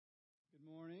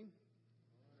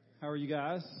How are you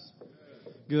guys?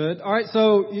 Good. All right,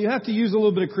 so you have to use a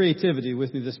little bit of creativity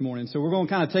with me this morning. So we're going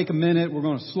to kind of take a minute. We're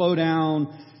going to slow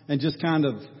down and just kind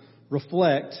of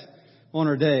reflect on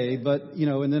our day. But,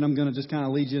 and then I'm going to just kind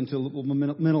of lead you into a little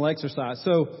mental exercise.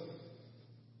 So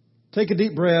take a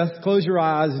deep breath, close your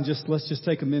eyes, and let's just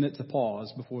take a minute to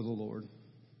pause before the Lord.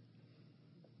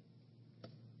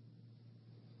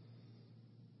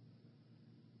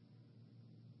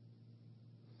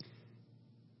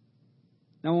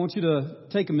 Now I want you to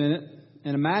take a minute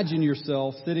and imagine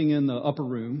yourself sitting in the upper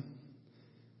room.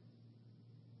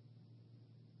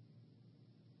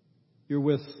 You're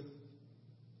with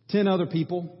 10 other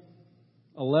people,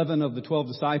 11 of the 12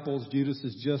 disciples. Judas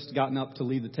has just gotten up to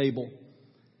lead the table.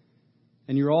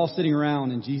 And you're all sitting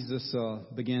around and Jesus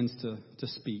begins to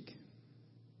speak.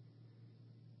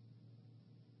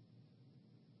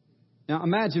 Now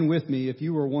imagine with me if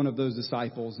you were one of those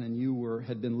disciples and you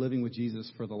had been living with Jesus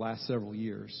for the last several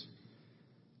years.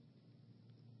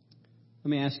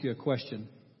 Let me ask you a question.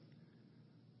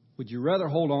 Would you rather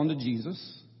hold on to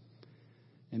Jesus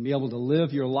and be able to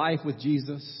live your life with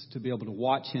Jesus, to be able to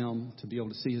watch Him, to be able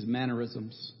to see His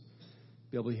mannerisms,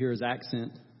 be able to hear His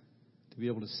accent, to be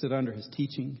able to sit under His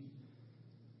teaching,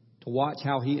 to watch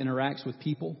how He interacts with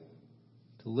people,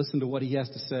 to listen to what He has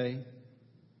to say,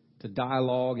 to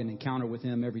dialogue and encounter with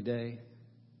Him every day,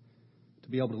 to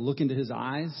be able to look into His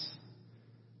eyes,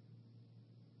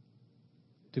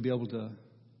 to be able to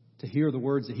hear the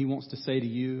words that He wants to say to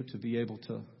you, to be able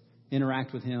to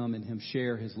interact with Him and Him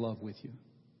share His love with you.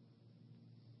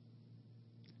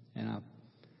 And I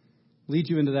lead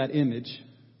you into that image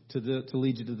to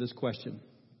lead you to this question.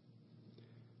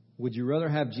 Would you rather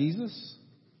have Jesus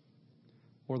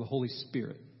or the Holy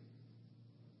Spirit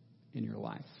in your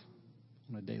life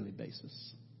on a daily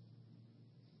basis?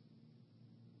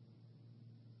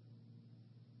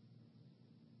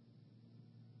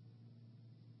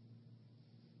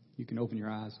 You can open your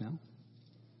eyes now.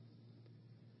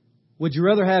 Would you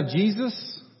rather have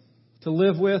Jesus to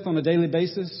live with on a daily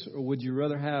basis, or would you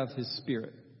rather have His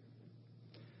Spirit?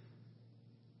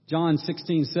 John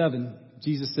 16:7,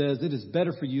 Jesus says, "It is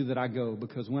better for you that I go,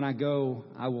 because when I go,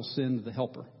 I will send the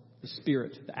Helper, the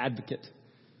Spirit, the Advocate."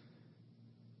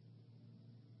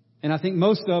 And I think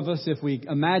most of us, if we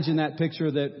imagine that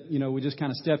picture that, we just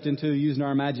kind of stepped into using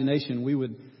our imagination, we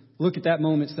would look at that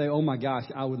moment and say, oh my gosh,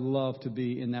 I would love to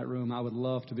be in that room. I would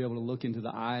love to be able to look into the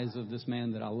eyes of this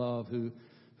man that I love,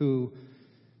 who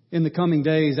in the coming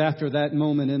days after that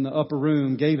moment in the upper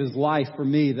room gave his life for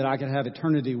me that I could have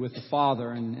eternity with the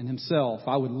Father and Himself.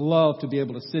 I would love to be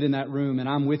able to sit in that room, and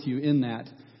I'm with you in that.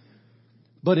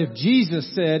 But if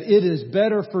Jesus said, "It is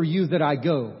better for you that I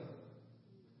go,"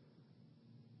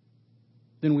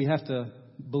 then we have to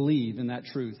believe in that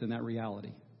truth and that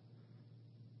reality.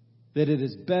 That it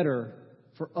is better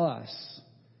for us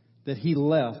that He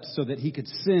left so that He could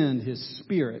send His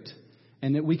Spirit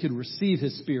and that we could receive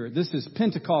His Spirit. This is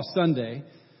Pentecost Sunday.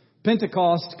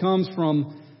 Pentecost comes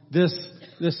from this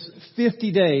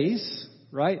 50 days,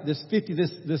 right? This 50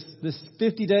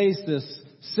 days, this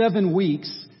 7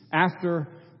 weeks after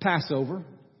Passover.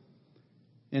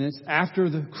 And it's after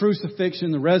the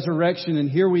crucifixion, the resurrection, and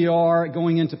here we are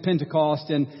going into Pentecost.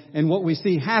 And what we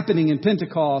see happening in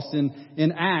Pentecost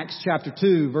in Acts chapter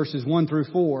 2, verses 1 through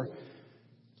 4.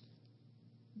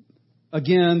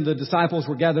 Again, the disciples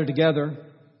were gathered together.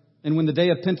 And when the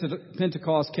day of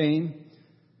Pentecost came,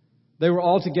 they were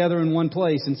all together in one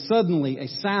place. And suddenly a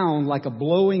sound like a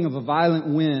blowing of a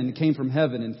violent wind came from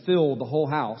heaven and filled the whole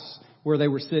house where they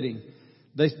were sitting.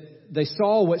 They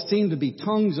saw what seemed to be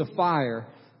tongues of fire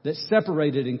that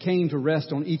separated and came to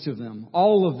rest on each of them.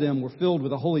 All of them were filled with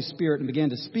the Holy Spirit and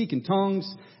began to speak in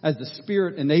tongues as the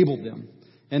Spirit enabled them.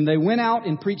 And they went out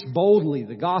and preached boldly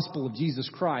the gospel of Jesus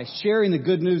Christ, sharing the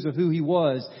good news of who He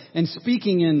was, and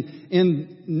speaking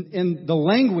in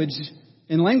languages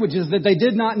that they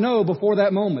did not know before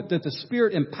that moment. That the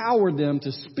Spirit empowered them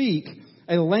to speak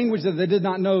a language that they did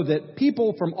not know, that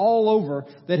people from all over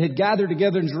that had gathered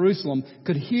together in Jerusalem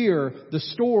could hear the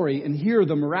story and hear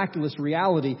the miraculous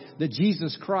reality that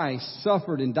Jesus Christ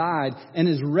suffered and died and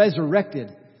is resurrected,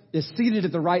 is seated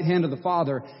at the right hand of the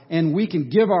Father, and we can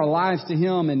give our lives to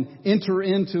Him and enter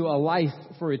into a life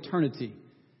for eternity.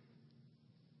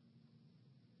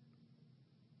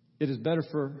 It is better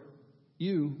for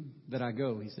you that I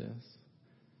go, He says,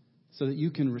 so that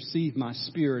you can receive my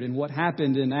Spirit. And what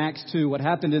happened in Acts 2, what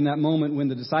happened in that moment when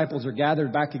the disciples are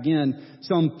gathered back again,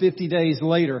 some 50 days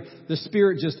later, the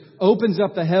Spirit just opens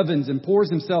up the heavens and pours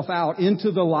Himself out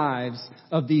into the lives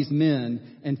of these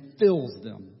men and fills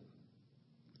them.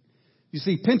 You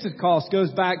see, Pentecost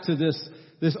goes back to this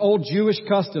this old Jewish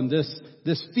custom,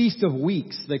 this Feast of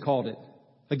Weeks, they called it.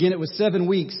 Again, it was 7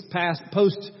 weeks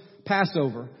post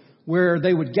Passover, where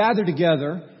they would gather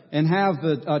together and have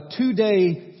a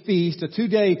 2-day feast, a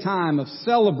 2-day time of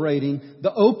celebrating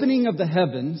the opening of the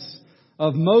heavens,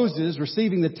 of Moses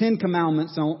receiving the 10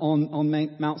 Commandments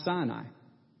on Mount Sinai.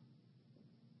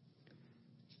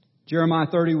 Jeremiah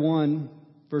 31,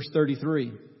 verse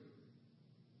 33.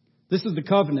 This is the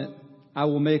covenant I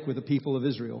will make with the people of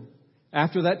Israel.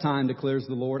 After that time, declares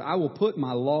the Lord, I will put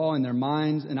my law in their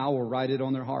minds and I will write it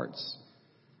on their hearts.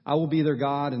 I will be their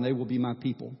God and they will be my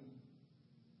people.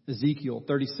 Ezekiel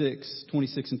 36,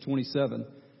 26 and 27.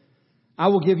 I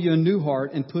will give you a new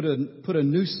heart and put a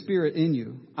new spirit in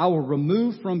you. I will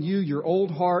remove from you your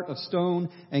old heart of stone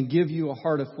and give you a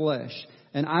heart of flesh.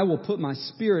 And I will put my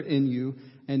spirit in you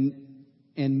and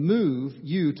move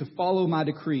you to follow my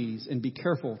decrees and be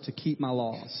careful to keep my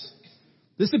laws.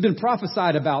 This had been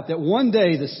prophesied about, that one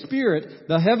day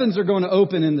the heavens are going to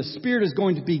open and the Spirit is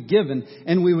going to be given,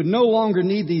 and we would no longer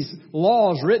need these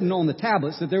laws written on the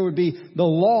tablets, that there would be the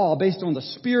law based on the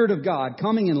Spirit of God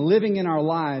coming and living in our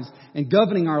lives and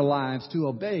governing our lives to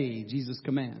obey Jesus'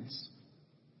 commands.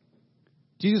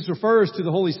 Jesus refers to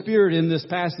the Holy Spirit in this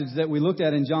passage that we looked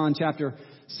at in John chapter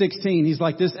 16. He's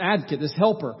like this advocate, this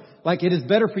helper. Like, it is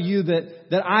better for you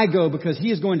that I go, because He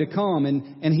is going to come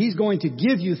and He's going to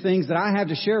give you things that I have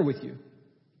to share with you.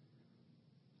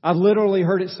 I've literally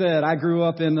heard it said, I grew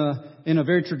up in a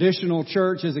very traditional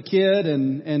church as a kid,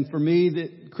 and for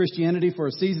me, Christianity for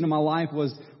a season of my life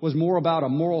was more about a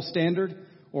moral standard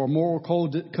or a moral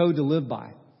code to live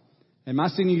by. And my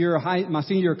senior year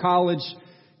of college,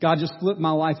 God just flipped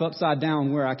my life upside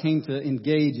down, where I came to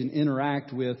engage and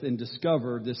interact with and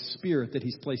discover this Spirit that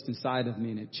He's placed inside of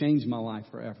me, and it changed my life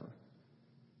forever.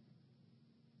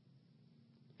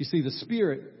 You see, the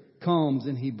Spirit comes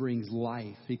and He brings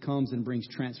life. He comes and brings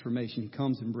transformation. He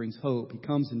comes and brings hope. He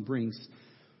comes and brings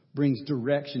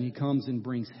direction. He comes and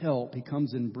brings help. He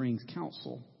comes and brings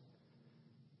counsel.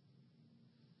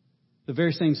 The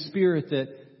very same Spirit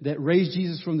that raised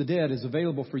Jesus from the dead is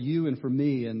available for you and for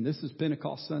me, and this is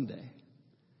Pentecost Sunday.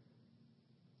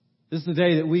 This is the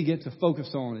day that we get to focus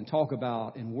on and talk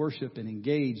about and worship and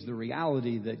engage the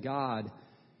reality that God,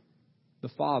 the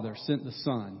Father, sent the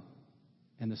Son,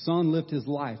 and the Son lived His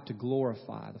life to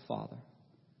glorify the Father.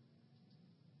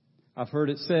 I've heard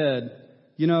it said,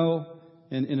 in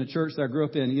a church that I grew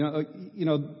up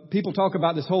in, people talk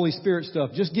about this Holy Spirit stuff.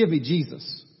 Just give me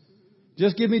Jesus.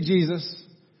 Just give me Jesus.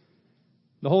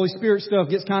 The Holy Spirit stuff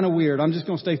gets kind of weird. I'm just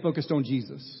going to stay focused on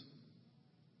Jesus.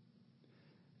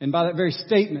 And by that very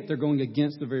statement, they're going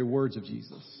against the very words of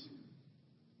Jesus.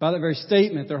 By that very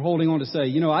statement, they're holding on to say,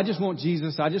 I just want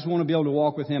Jesus. I just want to be able to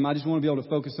walk with Him. I just want to be able to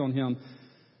focus on Him.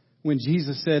 When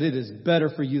Jesus said, it is better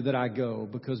for you that I go,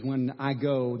 because when I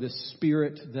go, the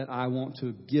Spirit that I want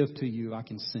to give to you, I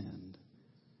can send.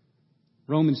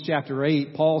 Romans chapter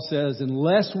 8, Paul says,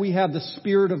 unless we have the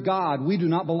Spirit of God, we do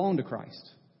not belong to Christ.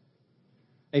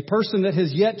 A person that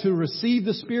has yet to receive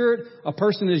the Spirit, a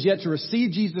person that has yet to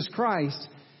receive Jesus Christ,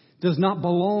 does not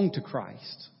belong to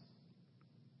Christ.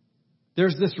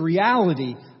 There's this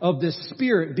reality of this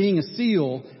Spirit being a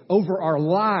seal over our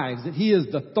lives, that He is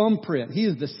the thumbprint, He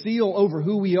is the seal over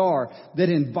who we are, that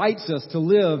invites us to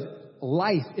live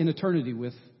life in eternity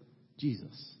with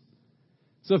Jesus.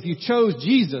 So if you chose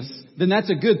Jesus, then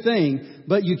that's a good thing,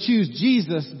 but you choose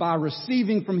Jesus by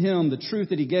receiving from Him the truth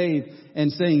that He gave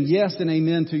and saying yes and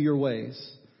amen to your ways.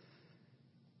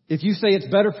 If you say it's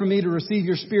better for me to receive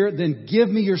your Spirit, then give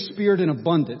me your Spirit in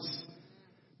abundance.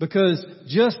 Because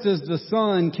just as the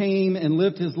Son came and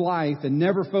lived His life and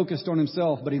never focused on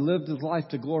Himself, but He lived His life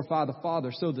to glorify the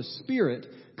Father, so the Spirit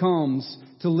comes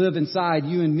to live inside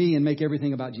you and me and make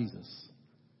everything about Jesus.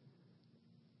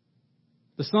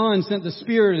 The Son sent the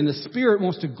Spirit, and the Spirit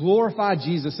wants to glorify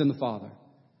Jesus and the Father.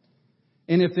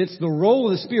 And if it's the role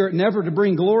of the Spirit never to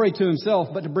bring glory to Himself,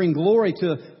 but to bring glory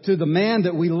to the man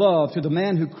that we love, to the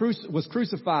man who was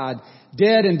crucified,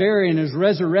 dead and buried, and is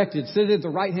resurrected, sitting at the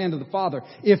right hand of the Father,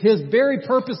 if His very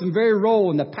purpose and very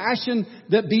role and the passion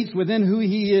that beats within who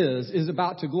He is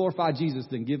about to glorify Jesus,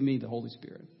 then give me the Holy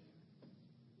Spirit.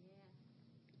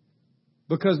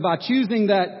 Because by choosing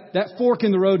that fork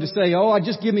in the road to say,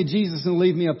 just give me Jesus and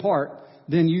leave me apart,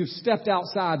 then you've stepped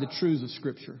outside the truths of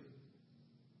Scripture.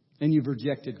 And you've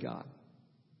rejected God.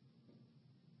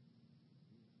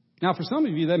 Now, for some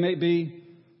of you, that may be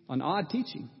an odd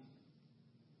teaching.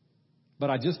 But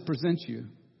I just present you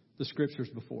the Scriptures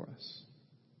before us.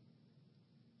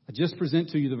 I just present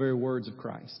to you the very words of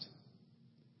Christ.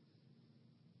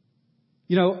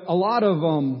 A lot of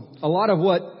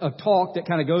what a talk that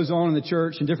kind of goes on in the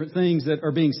church and different things that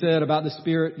are being said about the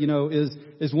Spirit,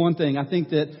 is one thing. I think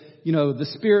that, the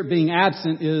Spirit being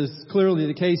absent is clearly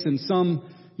the case in some,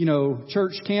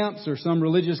 church camps or some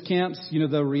religious camps.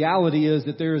 The reality is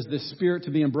that there is this Spirit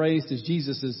to be embraced as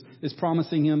Jesus is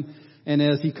promising Him and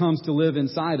as He comes to live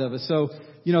inside of us. So,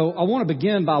 I want to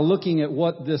begin by looking at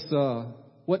what this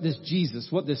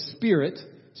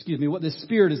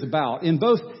Spirit is about. In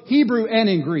both Hebrew and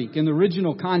in Greek, in the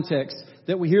original context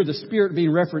that we hear the Spirit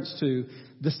being referenced to,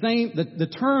 the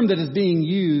term that is being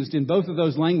used in both of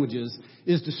those languages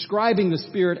is describing the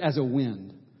Spirit as a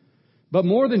wind. But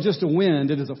more than just a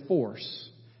wind, it is a force.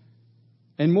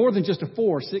 And more than just a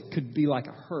force, it could be like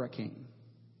a hurricane.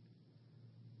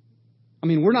 I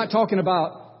mean, we're not talking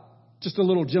about just a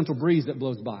little gentle breeze that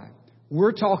blows by.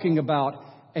 We're talking about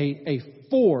a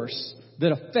force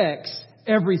that affects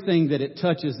everything that it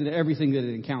touches and everything that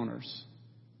it encounters.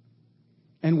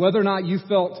 And whether or not you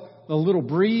felt a little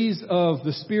breeze of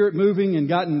the Spirit moving and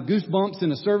gotten goosebumps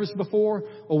in a service before,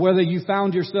 or whether you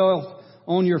found yourself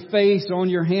on your face, on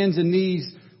your hands and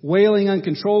knees, wailing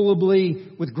uncontrollably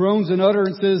with groans and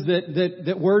utterances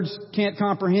that words can't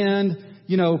comprehend,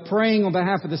 praying on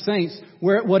behalf of the saints,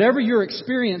 whatever your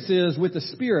experience is with the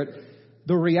Spirit,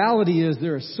 the reality is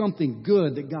there is something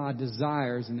good that God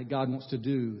desires and that God wants to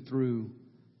do through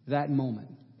that moment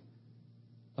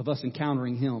of us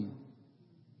encountering Him.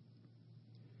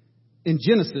 In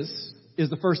Genesis is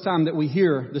the first time that we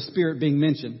hear the Spirit being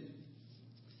mentioned.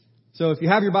 So if you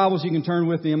have your Bibles, you can turn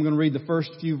with me. I'm going to read the first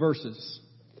few verses.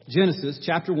 Genesis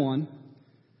chapter 1.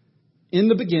 In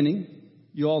the beginning,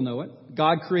 you all know it,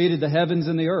 God created the heavens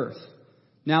and the earth.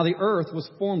 Now the earth was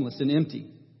formless and empty.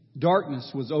 Darkness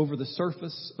was over the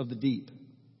surface of the deep,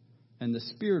 and the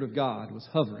Spirit of God was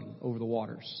hovering over the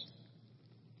waters.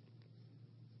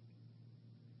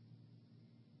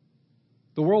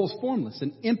 The world was formless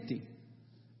and empty,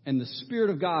 and the Spirit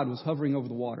of God was hovering over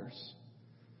the waters.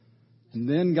 And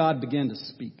then God began to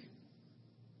speak.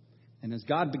 And as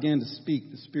God began to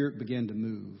speak, the Spirit began to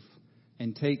move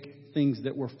and take things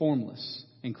that were formless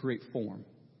and create form.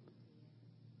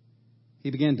 He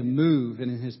began to move,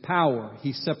 and in His power,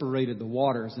 He separated the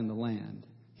waters and the land.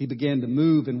 He began to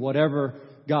move, and whatever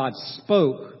God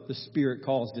spoke, the Spirit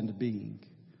caused into being.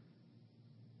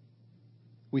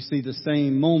 We see the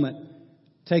same moment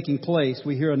taking place.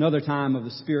 We hear another time of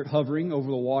the Spirit hovering over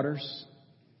the waters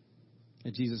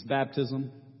at Jesus'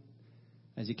 baptism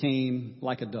as He came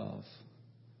like a dove.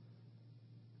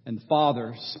 And the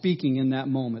Father speaking in that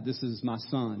moment, "This is my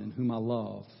Son in whom I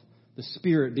love." The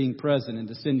Spirit being present and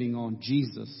descending on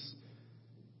Jesus,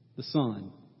 the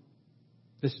Son.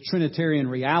 This Trinitarian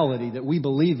reality that we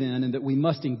believe in and that we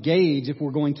must engage if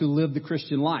we're going to live the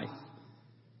Christian life.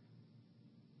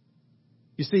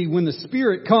 You see, when the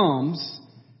Spirit comes,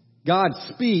 God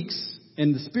speaks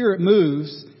and the Spirit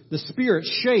moves. The Spirit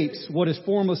shapes what is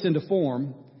formless into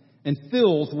form and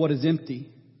fills what is empty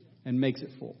and makes it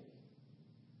full.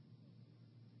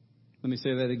 Let me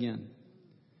say that again.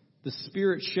 The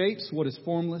Spirit shapes what is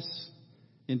formless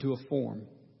into a form,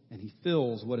 and He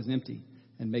fills what is empty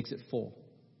and makes it full.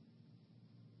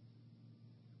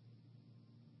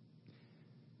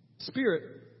 Spirit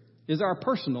is our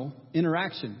personal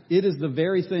interaction. It is the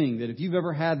very thing that if you've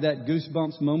ever had that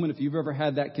goosebumps moment, if you've ever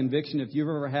had that conviction, if you've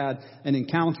ever had an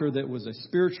encounter that was a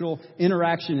spiritual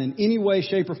interaction in any way,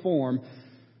 shape, or form,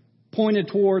 pointed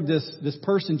toward this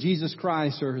person, Jesus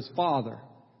Christ, or His Father,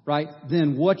 right?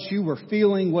 Then what you were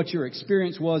feeling, what your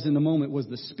experience was in the moment was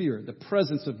the Spirit, the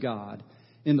presence of God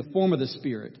in the form of the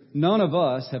Spirit. None of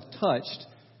us have touched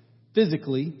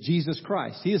physically Jesus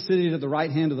Christ. He is sitting at the right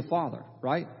hand of the Father,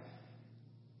 right?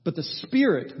 But the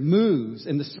Spirit moves,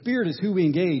 and the Spirit is who we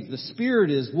engage. The Spirit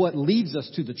is what leads us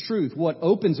to the truth, what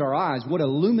opens our eyes, what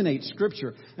illuminates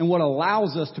Scripture, and what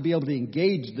allows us to be able to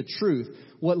engage the truth,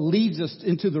 what leads us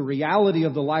into the reality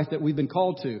of the life that we've been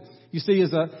called to. You see,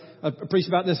 as I preached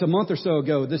about this a month or so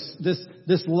ago,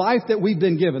 this life that we've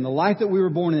been given, the life that we were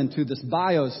born into, this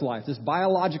bios life, this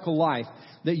biological life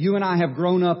that you and I have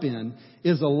grown up in,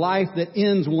 is a life that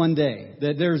ends one day,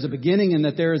 that there is a beginning and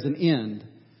that there is an end.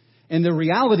 And the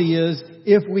reality is,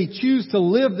 if we choose to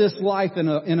live this life in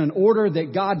an order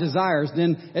that God desires,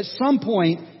 then at some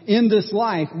point in this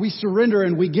life, we surrender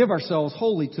and we give ourselves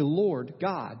wholly to Lord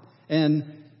God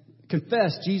and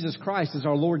confess Jesus Christ as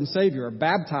our Lord and Savior, are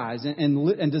baptized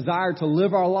and desire to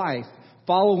live our life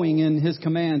following in His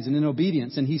commands and in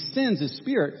obedience. And He sends His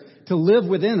Spirit to live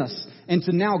within us and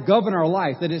to now govern our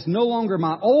life. That it's no longer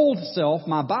my old self,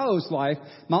 my bios life,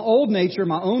 my old nature,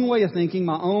 my own way of thinking,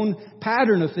 my own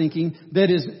pattern of thinking that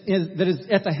is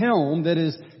at the helm, that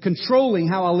is controlling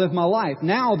how I live my life.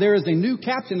 Now there is a new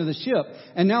captain of the ship,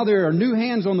 and now there are new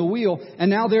hands on the wheel, and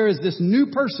now there is this new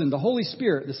person, the Holy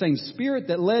Spirit, the same Spirit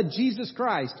that led Jesus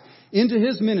Christ into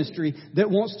His ministry, that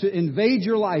wants to invade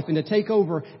your life and to take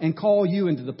over and call you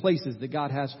into the places that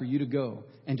God has for you to go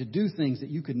and to do things that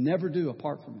you could never do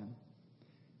apart from Him.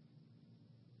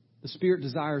 The Spirit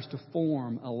desires to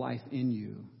form a life in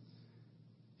you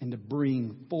and to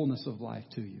bring fullness of life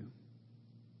to you.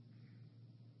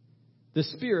 The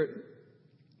Spirit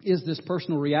is this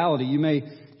personal reality. You may,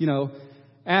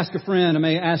 ask a friend. I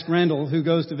may ask Randall, who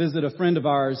goes to visit a friend of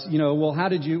ours,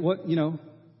 well,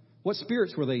 what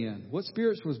spirits were they in? What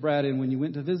spirits was Brad in when you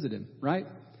went to visit him, right?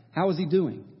 How was he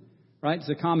doing? Right? It's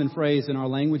a common phrase in our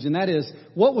language, and that is,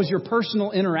 what was your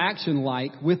personal interaction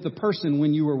like with the person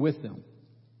when you were with them?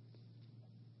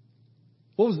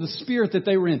 What was the spirit that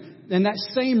they were in? And that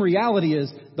same reality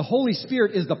is the Holy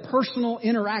Spirit is the personal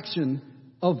interaction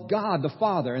of God the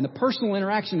Father and the personal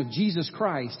interaction of Jesus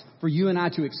Christ for you and I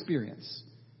to experience.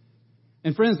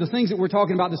 And friends, the things that we're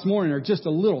talking about this morning are just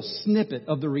a little snippet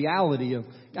of the reality of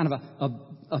kind of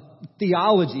a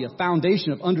theology, a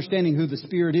foundation of understanding who the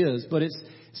Spirit is. But it's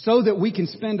so that we can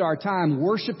spend our time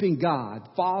worshiping God,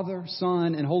 Father,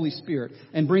 Son, and Holy Spirit,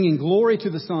 and bringing glory to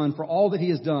the Son for all that He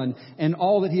has done and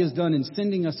all that He has done in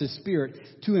sending us His Spirit,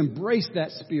 to embrace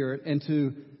that Spirit and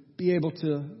to be able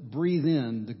to breathe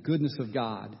in the goodness of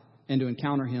God and to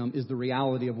encounter Him is the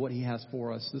reality of what He has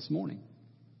for us this morning.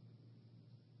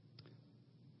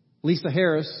 Lisa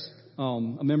Harris, a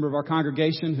member of our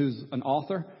congregation who's an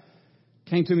author,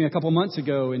 came to me a couple months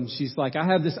ago, and she's like, I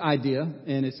have this idea,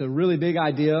 and it's a really big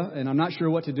idea, and I'm not sure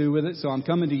what to do with it, so I'm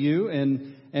coming to you.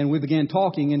 And we began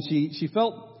talking, and she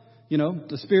felt,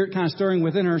 the Spirit kind of stirring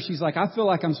within her. She's like, I feel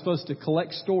like I'm supposed to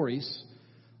collect stories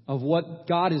of what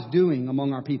God is doing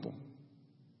among our people.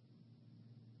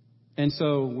 And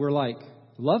so we're like,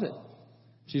 love it.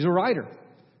 She's a writer,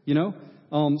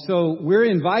 So we're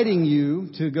inviting you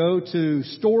to go to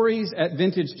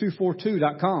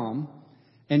stories@vintage242.com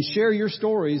and share your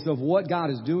stories of what God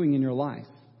is doing in your life.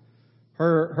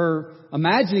 Her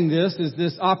imagining this is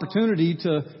this opportunity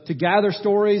to gather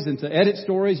stories and to edit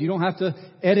stories. You don't have to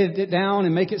edit it down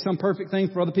and make it some perfect thing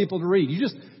for other people to read. You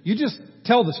just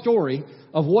tell the story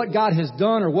of what God has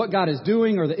done or what God is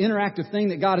doing or the interactive thing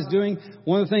that God is doing.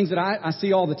 One of the things that I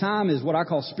see all the time is what I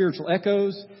call spiritual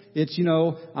echoes. It's,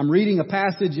 I'm reading a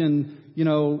passage in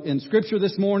Scripture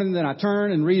this morning, then I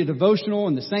turn and read a devotional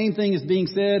and the same thing is being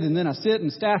said, and then I sit in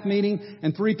staff meeting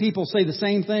and 3 people say the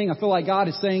same thing. I feel like God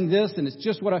is saying this, and it's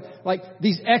just like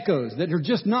these echoes that are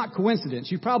just not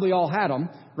coincidence. You probably all had them,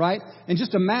 right? And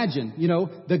just imagine,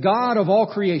 the God of all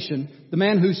creation, the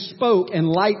man who spoke and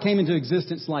light came into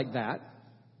existence like that.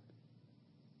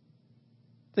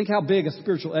 Think how big a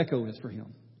spiritual echo is for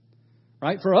Him.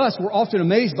 Right? For us, we're often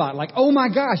amazed by it. Like, oh my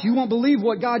gosh, you won't believe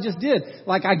what God just did.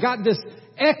 Like, I got this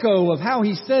echo of how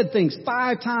He said things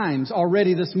 5 times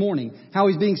already this morning. How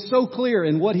He's being so clear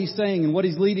in what He's saying and what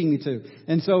He's leading me to.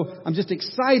 And so I'm just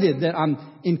excited that I'm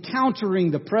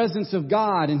encountering the presence of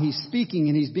God, and He's speaking,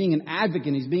 and He's being an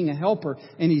advocate, He's being a helper,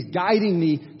 and He's guiding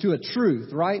me to a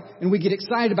truth, right? And we get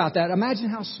excited about that. Imagine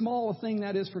how small a thing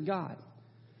that is for God.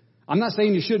 I'm not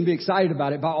saying you shouldn't be excited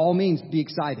about it. By all means, be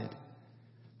excited.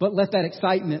 But let that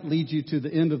excitement lead you to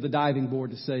the end of the diving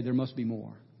board to say, there must be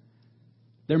more.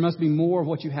 There must be more of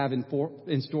what you have in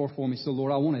store for me. So,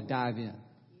 Lord, I want to dive in.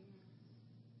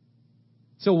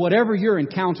 So whatever your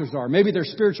encounters are, maybe they're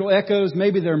spiritual echoes,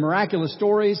 maybe they're miraculous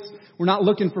stories. We're not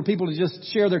looking for people to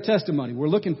just share their testimony. We're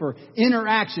looking for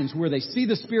interactions where they see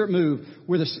the Spirit move,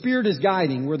 where the Spirit is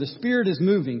guiding, where the Spirit is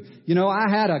moving. I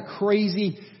had a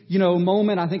crazy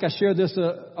moment. I think I shared this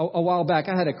a while back.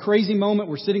 I had a crazy moment.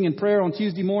 We're sitting in prayer on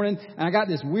Tuesday morning, and I got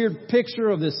this weird picture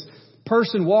of this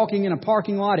person walking in a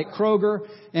parking lot at Kroger,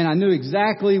 and I knew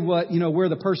exactly where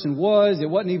the person was. It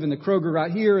wasn't even the Kroger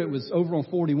right here. It was over on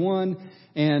 41,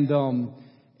 and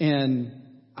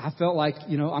I felt like,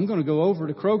 I'm going to go over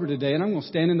to Kroger today, and I'm going to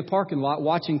stand in the parking lot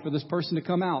watching for this person to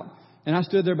come out. And I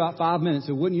stood there about 5 minutes,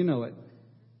 and wouldn't you know it,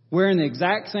 wearing the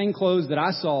exact same clothes that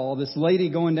I saw this lady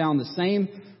going down the same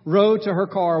road to her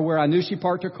car where I knew she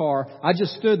parked her car. I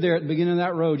just stood there at the beginning of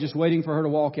that road just waiting for her to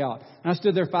walk out. And I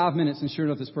stood there 5 minutes, and sure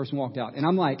enough, this person walked out. And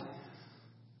I'm like,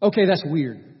 okay, that's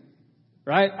weird.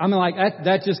 Right? I'm like,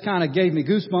 that just kind of gave me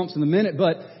goosebumps in a minute.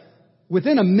 But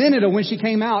within a minute of when she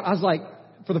came out, I was like,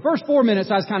 for the first 4 minutes,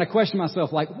 I was kind of questioning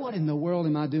myself, like, what in the world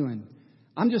am I doing?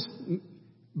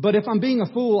 But if I'm being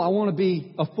a fool, I want to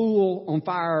be a fool on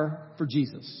fire for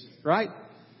Jesus. Right?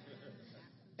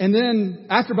 And then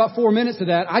after about 4 minutes of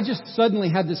that, I just suddenly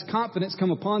had this confidence come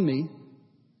upon me.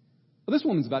 Well, this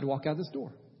woman's about to walk out this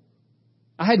door.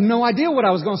 I had no idea what I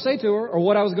was going to say to her or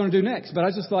what I was going to do next. But I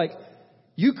was just like,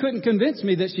 you couldn't convince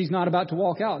me that she's not about to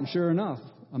walk out. And sure enough,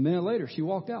 a minute later, she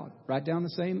walked out right down the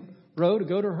same road to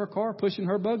go to her car, pushing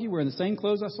her buggy, wearing the same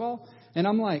clothes I saw. And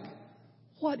I'm like,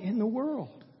 what in the world?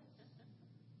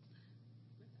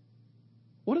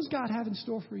 What does God have in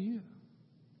store for you?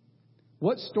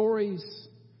 What stories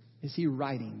is He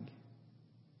writing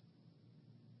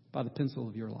by the pencil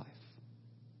of your life?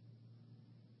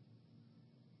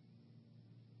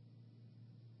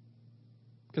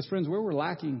 Because, friends, where we're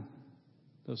lacking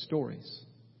those stories,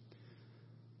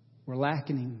 we're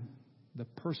lacking the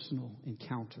personal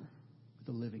encounter with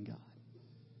the living God.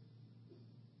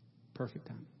 Perfect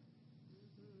time.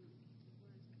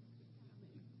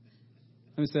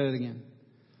 Let me say that again.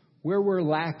 Where we're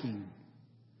lacking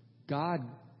God,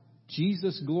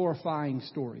 Jesus glorifying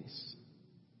stories,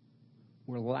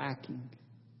 we're lacking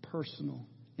personal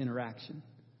interaction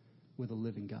with a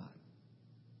living God.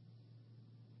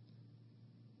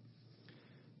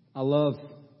 I love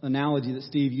the analogy that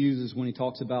Steve uses when he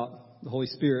talks about the Holy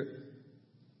Spirit.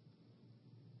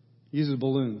 He uses a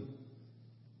balloon.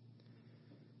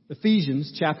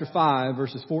 Ephesians chapter 5,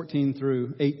 verses 14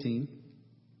 through 18.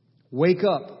 Wake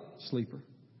up, sleeper.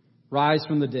 Rise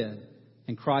from the dead,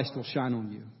 and Christ will shine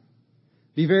on you.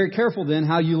 Be very careful then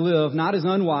how you live, not as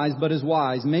unwise, but as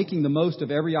wise, making the most of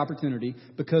every opportunity,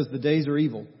 because the days are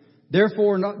evil.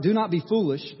 Therefore, do not be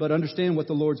foolish, but understand what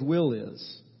the Lord's will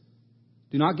is.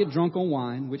 Do not get drunk on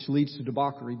wine, which leads to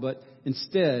debauchery, but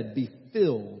instead be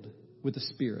filled with the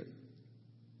Spirit.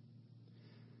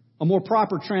 A more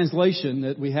proper translation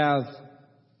that we have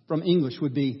from English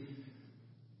would be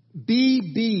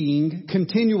being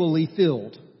continually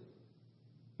filled.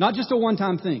 Not just a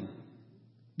one-time thing.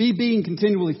 Be being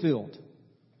continually filled.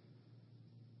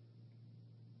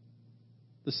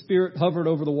 The Spirit hovered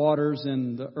over the waters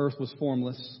and the earth was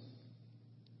formless.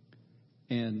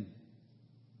 And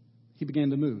He began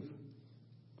to move.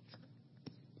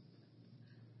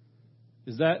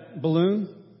 Is that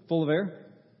balloon full of air?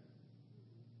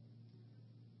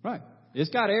 Right.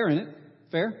 It's got air in it.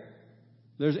 Fair?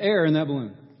 There's air in that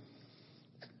balloon.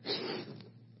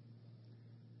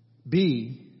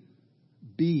 Being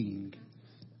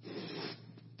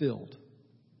filled.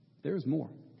 There is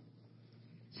more.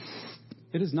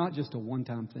 It is not just a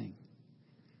one-time thing.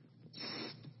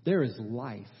 There is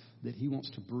life that He wants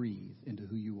to breathe into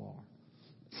who you are.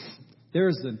 There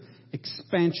is an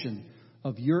expansion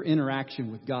of your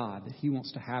interaction with God that He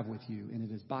wants to have with you, and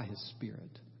it is by His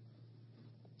Spirit.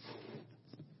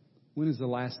 When is the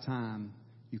last time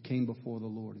you came before the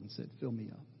Lord and said, fill me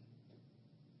up?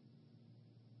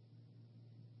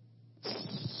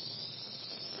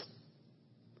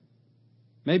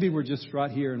 Maybe we're just right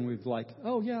here and we've like,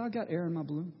 oh yeah, I got air in my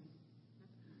balloon.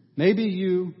 Maybe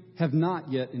you have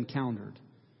not yet encountered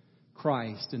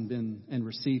Christ and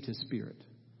received His Spirit.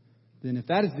 Then if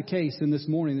that is the case, then this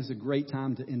morning is a great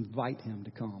time to invite Him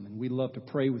to come. And we'd love to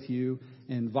pray with you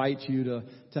and invite you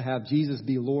to have Jesus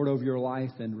be Lord over your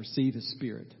life and receive His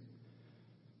Spirit.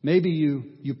 Maybe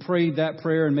you prayed that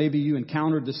prayer and maybe you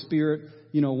encountered the Spirit,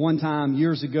 one time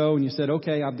years ago and you said,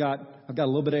 okay, I've got a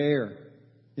little bit of air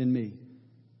in me.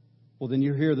 Well, then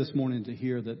you're here this morning to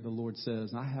hear that the Lord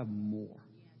says, I have more.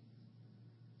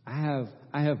 I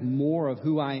have more of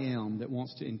who I am that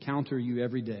wants to encounter you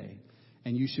every day.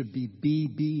 And you should be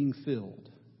being filled.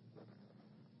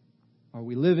 Are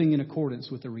we living in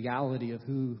accordance with the reality of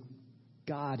who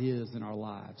God is in our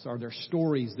lives? Are there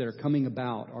stories that are coming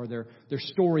about? Are there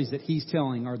stories that He's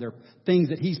telling? Are there things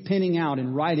that He's penning out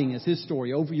and writing as His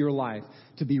story over your life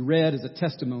to be read as a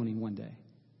testimony one day?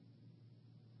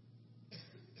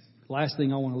 Last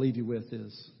thing I want to leave you with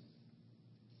is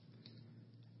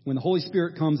when the Holy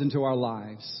Spirit comes into our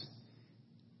lives,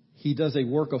 He does a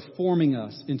work of forming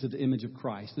us into the image of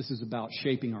Christ. This is about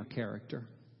shaping our character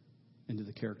into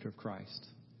the character of Christ.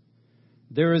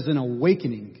 There is an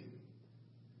awakening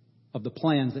of the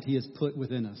plans that He has put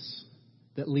within us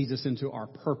that leads us into our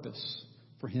purpose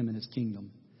for Him and His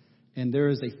kingdom. And there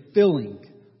is a filling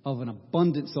of an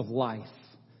abundance of life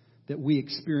that we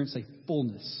experience a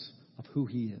fullness of who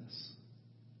He is.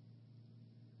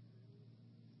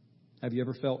 Have you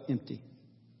ever felt empty?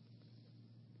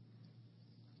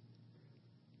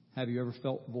 Have you ever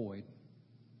felt void?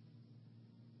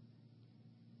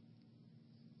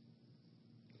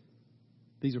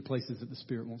 These are places that the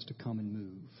Spirit wants to come and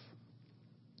move.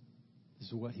 This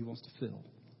is what He wants to fill.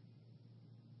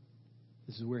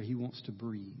 This is where He wants to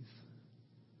breathe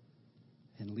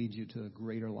and lead you to a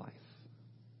greater life.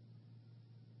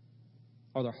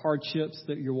 Are there hardships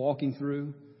that you're walking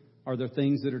through? Are there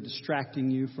things that are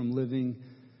distracting you from living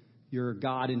your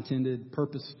God-intended,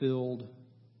 purpose-filled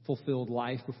fulfilled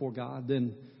life before God,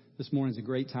 then this morning is a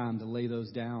great time to lay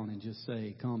those down and just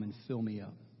say, come and fill me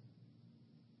up.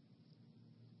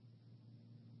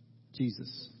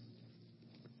 Jesus,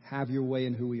 have your way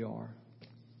in who we are.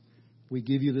 We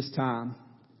give you this time.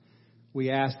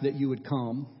 We ask that you would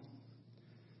come.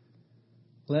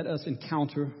 Let us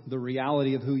encounter the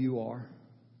reality of who you are.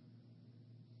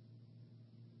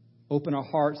 Open our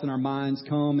hearts and our minds.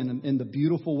 Come in the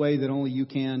beautiful way that only you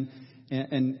can,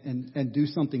 and do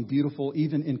something beautiful,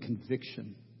 even in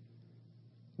conviction.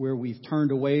 Where we've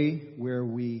turned away, where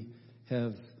we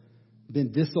have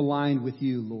been disaligned with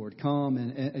you, Lord. Come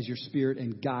and as your Spirit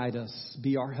and guide us.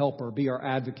 Be our helper, be our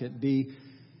advocate, be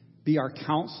our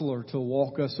counselor to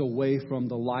walk us away from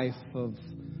the life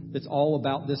that's all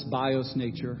about this bios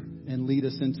nature and lead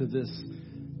us into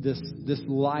this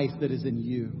life that is in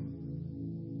you.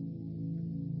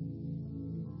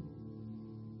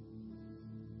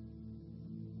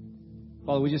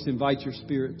 Father, we just invite your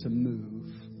Spirit to move.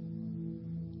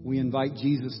 We invite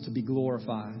Jesus to be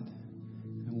glorified.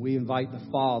 And we invite the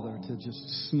Father to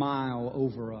just smile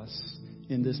over us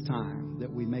in this time,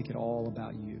 that we make it all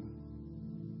about you.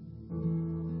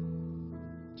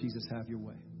 Jesus, have your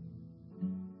way.